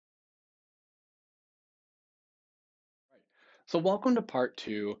So welcome to part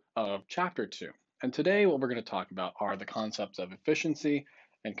two of chapter two. And today what we're going to talk about are the concepts of efficiency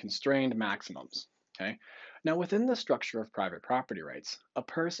and constrained maximums. Okay. Now within the structure of private property rights, a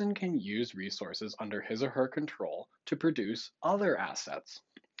person can use resources under his or her control to produce other assets.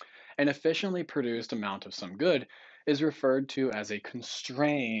 An efficiently produced amount of some good is referred to as a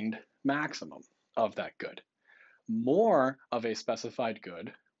constrained maximum of that good. More of a specified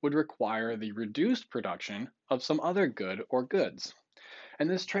good would require the reduced production of some other good or goods. And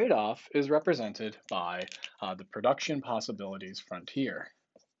this trade-off is represented by the production possibilities frontier.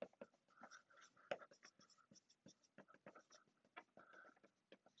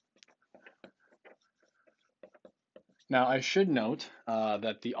 Now, I should note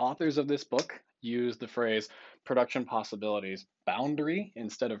that the authors of this book use the phrase production possibilities boundary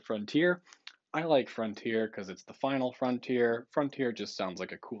instead of frontier. I like frontier because it's the final frontier. Frontier just sounds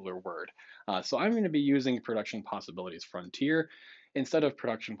like a cooler word. So I'm going to be using production possibilities frontier instead of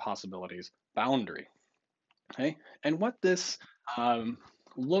production possibilities boundary. Okay, and what this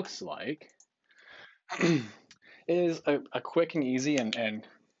looks like is a quick and easy and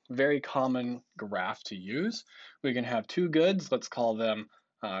very common graph to use. We can have two goods, let's call them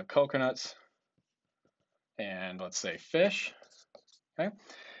coconuts and let's say fish, okay?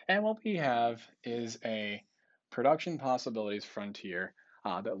 And what we have is a production possibilities frontier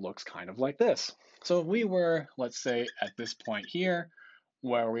that looks kind of like this. So if we were, let's say at this point here,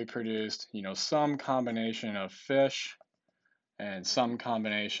 where we produced, some combination of fish and some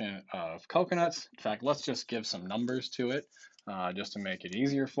combination of coconuts. In fact, let's just give some numbers to it just to make it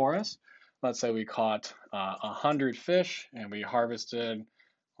easier for us. Let's say we caught 100 fish and we harvested,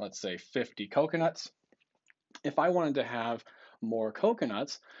 let's say 50 coconuts. If I wanted to have more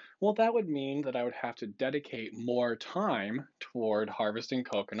coconuts, well, that would mean that I would have to dedicate more time toward harvesting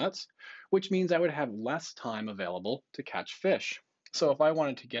coconuts, which means I would have less time available to catch fish. So if I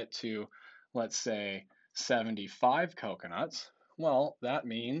wanted to get to, let's say, 75 coconuts, well, that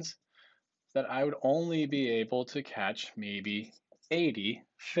means that I would only be able to catch maybe 80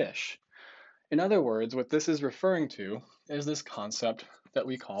 fish. In other words, what this is referring to is this concept that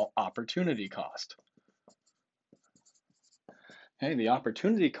we call opportunity cost. Okay, the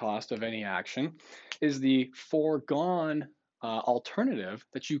opportunity cost of any action is the foregone alternative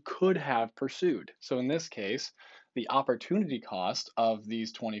that you could have pursued. So in this case, the opportunity cost of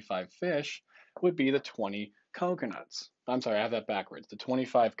these 25 fish would be the 20 coconuts. I'm sorry, I have that backwards. The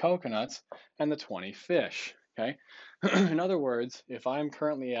 25 coconuts and the 20 fish, okay? In other words, if I'm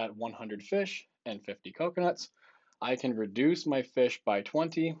currently at 100 fish and 50 coconuts, I can reduce my fish by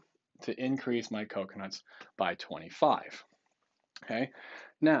 20 to increase my coconuts by 25. Okay,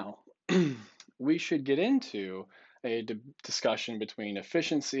 now we should get into a discussion between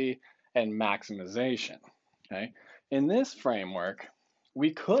efficiency and maximization. Okay, in this framework,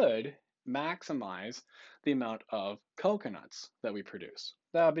 we could maximize the amount of coconuts that we produce.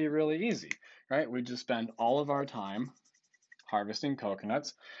 That would be really easy, right? We just spend all of our time harvesting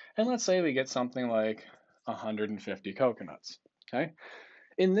coconuts, and let's say we get something like 150 coconuts. Okay,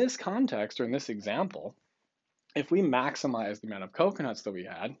 in this context or in this example, if we maximize the amount of coconuts that we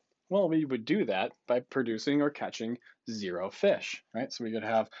had, well, we would do that by producing or catching 0 fish, right? So we could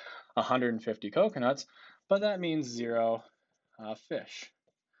have 150 coconuts, but that means 0 fish,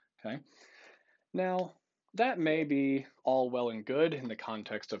 okay? Now, that may be all well and good in the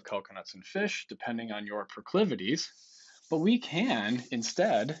context of coconuts and fish, depending on your proclivities, but we can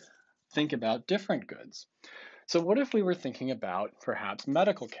instead think about different goods. So what if we were thinking about perhaps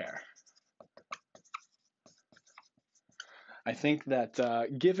medical care? I think that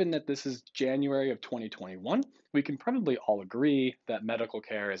given that this is January of 2021, we can probably all agree that medical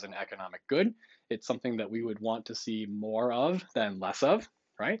care is an economic good. It's something that we would want to see more of than less of,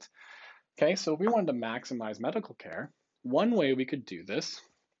 right? Okay, so if we wanted to maximize medical care, one way we could do this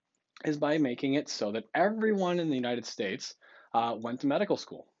is by making it so that everyone in the United States went to medical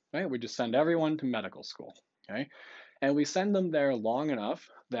school, right? We just send everyone to medical school, okay? And we send them there long enough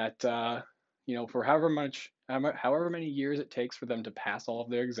that, for however many years it takes for them to pass all of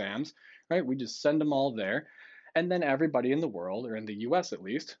their exams, right? We just send them all there. And then everybody in the world, or in the US at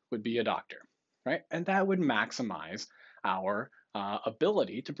least, would be a doctor, right? And that would maximize our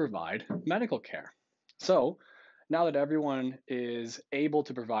ability to provide medical care. So now that everyone is able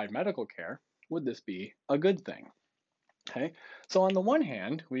to provide medical care, would this be a good thing? Okay, so on the one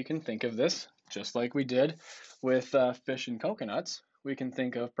hand, we can think of this just like we did with fish and coconuts. We can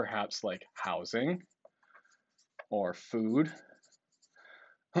think of perhaps like housing or food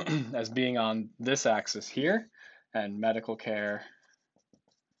as being on this axis here, and medical care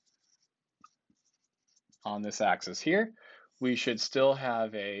on this axis here. we should still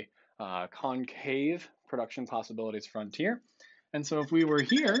have a concave production possibilities frontier. And so if we were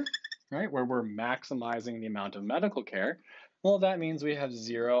here, right, where we're maximizing the amount of medical care, well, that means we have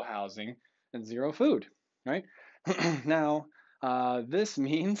zero housing and zero food, right? Now, this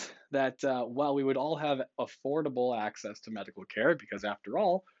means that while we would all have affordable access to medical care, because after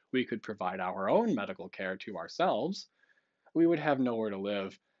all, we could provide our own medical care to ourselves, we would have nowhere to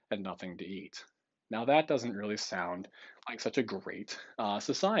live and nothing to eat. Now, that doesn't really sound like such a great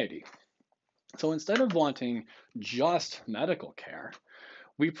society. So instead of wanting just medical care,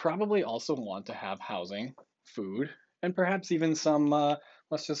 we probably also want to have housing, food, and perhaps even some,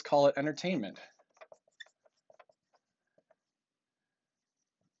 let's just call it entertainment.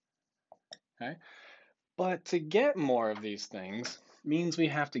 Okay? But to get more of these things means we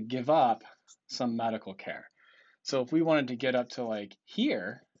have to give up some medical care. So if we wanted to get up to like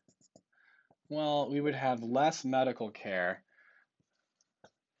here, well, we would have less medical care.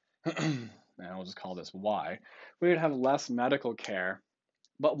 And we'll just call this Y. We would have less medical care,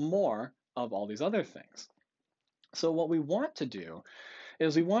 but more of all these other things. So what we want to do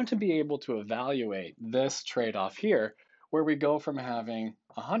is we want to be able to evaluate this trade-off here, where we go from having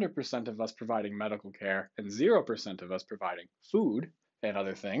 100% of us providing medical care and 0% of us providing food and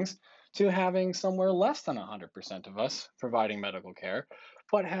other things, to having somewhere less than 100% of us providing medical care,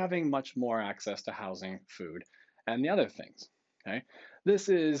 but having much more access to housing, food, and the other things. Okay, this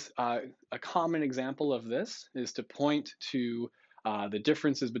is a common example of this is to point to the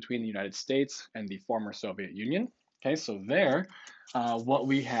differences between the United States and the former Soviet Union. Okay, so there, what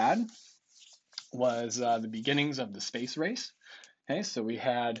we had was the beginnings of the space race. Okay, so we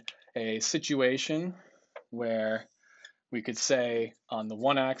had a situation where we could say on the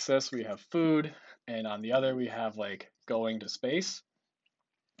one axis we have food, and on the other we have like going to space.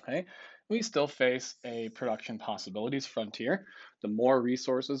 Okay, we still face a production possibilities frontier. The more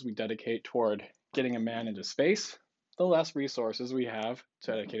resources we dedicate toward getting a man into space, the less resources we have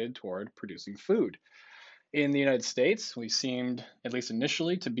dedicated toward producing food. In the United States, we seemed, at least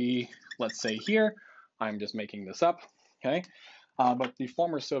initially, to be, let's say here, I'm just making this up, okay? But the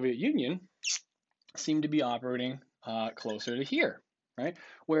former Soviet Union seemed to be operating closer to here, right?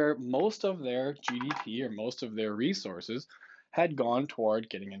 Where most of their GDP or most of their resources had gone toward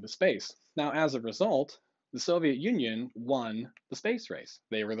getting into space. Now, as a result, the Soviet Union won the space race.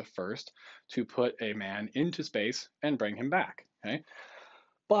 They were the first to put a man into space and bring him back, okay?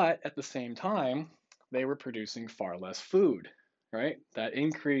 But at the same time, they were producing far less food, right? That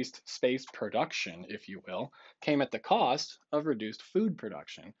increased space production, if you will, came at the cost of reduced food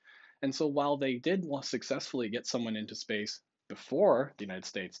production. And so while they did successfully get someone into space before the United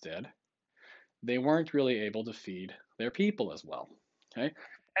States did, they weren't really able to feed their people as well. Okay?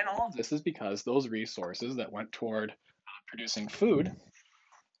 And all of this is because those resources that went toward producing food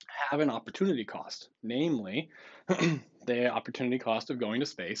have an opportunity cost. Namely, the opportunity cost of going to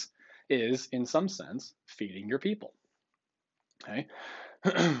space is, in some sense, feeding your people. Okay?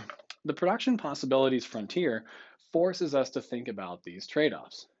 The production possibilities frontier forces us to think about these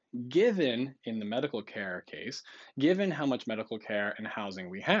trade-offs. Given, in the medical care case, given how much medical care and housing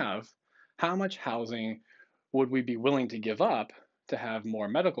we have, how much housing would we be willing to give up to have more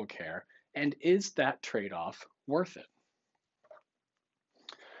medical care? And is that trade-off worth it?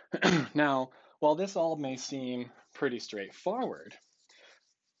 Now, while this all may seem pretty straightforward,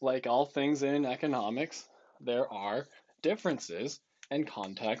 like all things in economics, there are differences in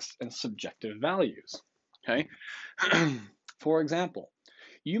context and subjective values. Okay? For example,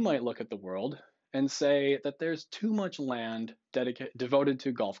 you might look at the world and say that there's too much land devoted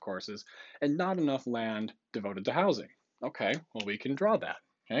to golf courses and not enough land devoted to housing. Okay, well, we can draw that.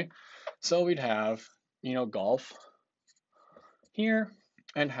 Okay, so we'd have, golf here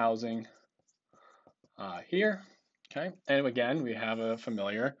and housing here. Okay, and again, we have a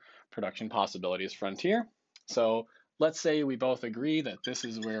familiar production possibilities frontier. So let's say we both agree that this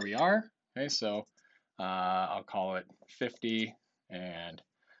is where we are. Okay, so I'll call it 50 and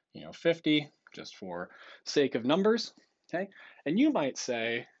 50 just for sake of numbers. Okay, and you might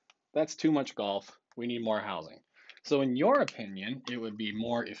say that's too much golf. We need more housing. So in your opinion, it would be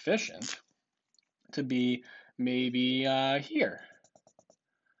more efficient to be maybe here,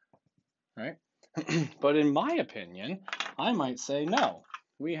 right? But in my opinion, I might say no.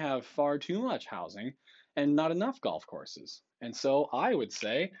 We have far too much housing and not enough golf courses. And so I would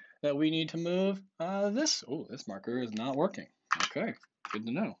say that we need to move this. Oh, this marker is not working. Okay, good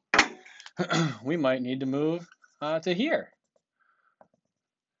to know. We might need to move to here.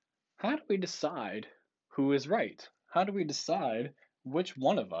 How do we decide who is right? How do we decide which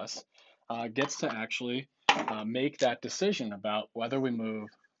one of us gets to actually make that decision about whether we move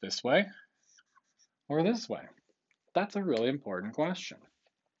this way or this way? That's a really important question,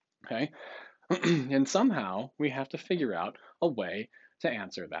 okay? And somehow we have to figure out a way to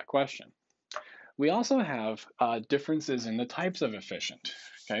answer that question. We also have differences in the types of efficient,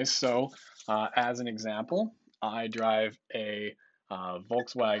 okay? So as an example, I drive a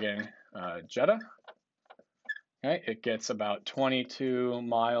Volkswagen Jetta, okay? It gets about 22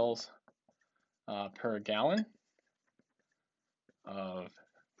 miles per gallon of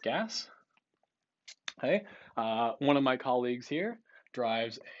gas. Okay, one of my colleagues here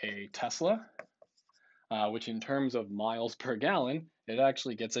drives a Tesla, which in terms of miles per gallon, it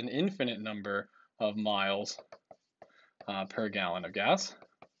actually gets an infinite number of miles per gallon of gas,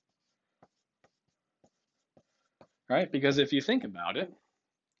 right? Because if you think about it,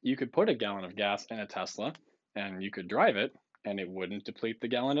 you could put a gallon of gas in a Tesla and you could drive it and it wouldn't deplete the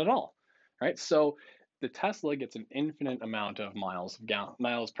gallon at all, right? So the Tesla gets an infinite amount of miles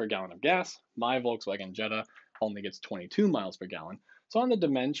per gallon of gas. My Volkswagen Jetta only gets 22 miles per gallon. So on the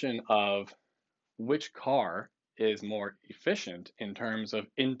dimension of which car is more efficient in terms of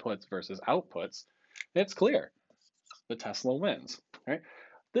inputs versus outputs, it's clear the Tesla wins, right?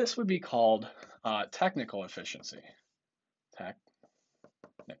 This would be called technical efficiency.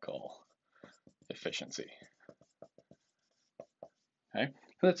 Technical efficiency. Okay,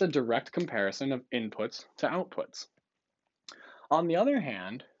 so that's a direct comparison of inputs to outputs. On the other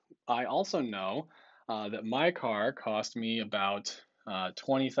hand, I also know that my car cost me about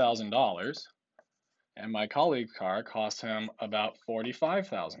 $20,000 and my colleague's car cost him about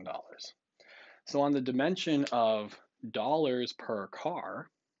 $45,000. So on the dimension of dollars per car,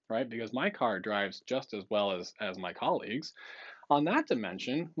 right, because my car drives just as well as my colleagues, on that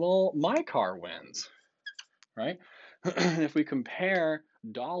dimension, well, my car wins, right? If we compare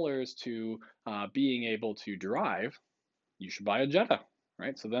dollars to being able to drive, you should buy a Jetta,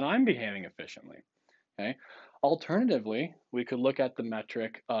 right? So then I'm behaving efficiently, okay? Alternatively, we could look at the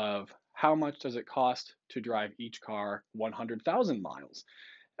metric of how much does it cost to drive each car 100,000 miles?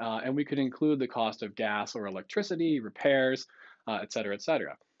 And we could include the cost of gas or electricity, repairs, et cetera, et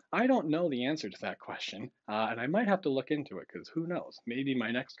cetera. I don't know the answer to that question, and I might have to look into it because who knows? Maybe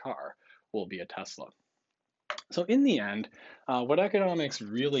my next car will be a Tesla. So in the end, what economics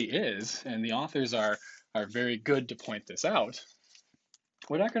really is, and the authors are very good to point this out,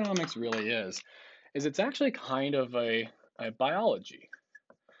 what economics really is it's actually kind of a biology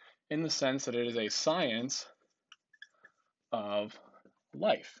in the sense that it is a science of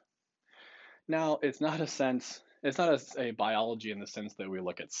life. Now, it's not a biology in the sense that we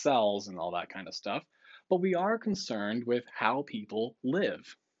look at cells and all that kind of stuff, but we are concerned with how people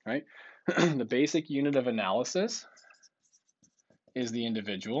live, right? The basic unit of analysis is the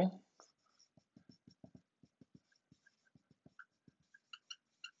individual.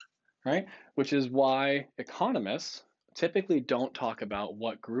 Right? Which is why economists typically don't talk about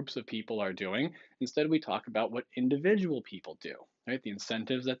what groups of people are doing. Instead, we talk about what individual people do, right? The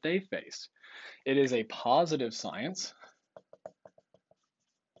incentives that they face. It is a positive science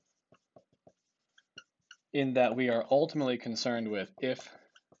in that we are ultimately concerned with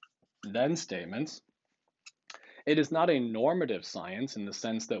if-then statements. It is not a normative science in the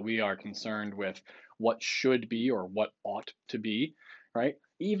sense that we are concerned with what should be or what ought to be, right?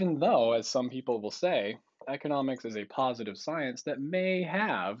 Even though, as some people will say, economics is a positive science that may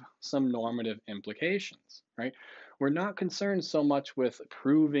have some normative implications, right? We're not concerned so much with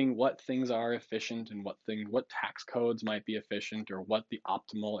proving what things are efficient and what tax codes might be efficient or what the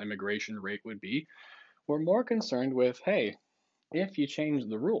optimal immigration rate would be. We're more concerned with, hey, if you change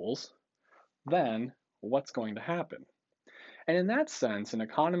the rules, then what's going to happen? And in that sense, an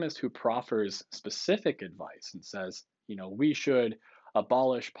economist who proffers specific advice and says, we should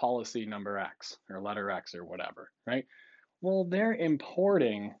abolish policy number X or letter X or whatever, right? Well, they're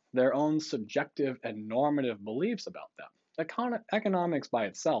importing their own subjective and normative beliefs about them. Economics by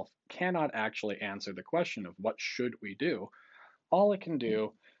itself cannot actually answer the question of what should we do. All it can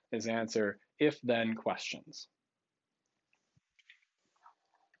do is answer if-then questions.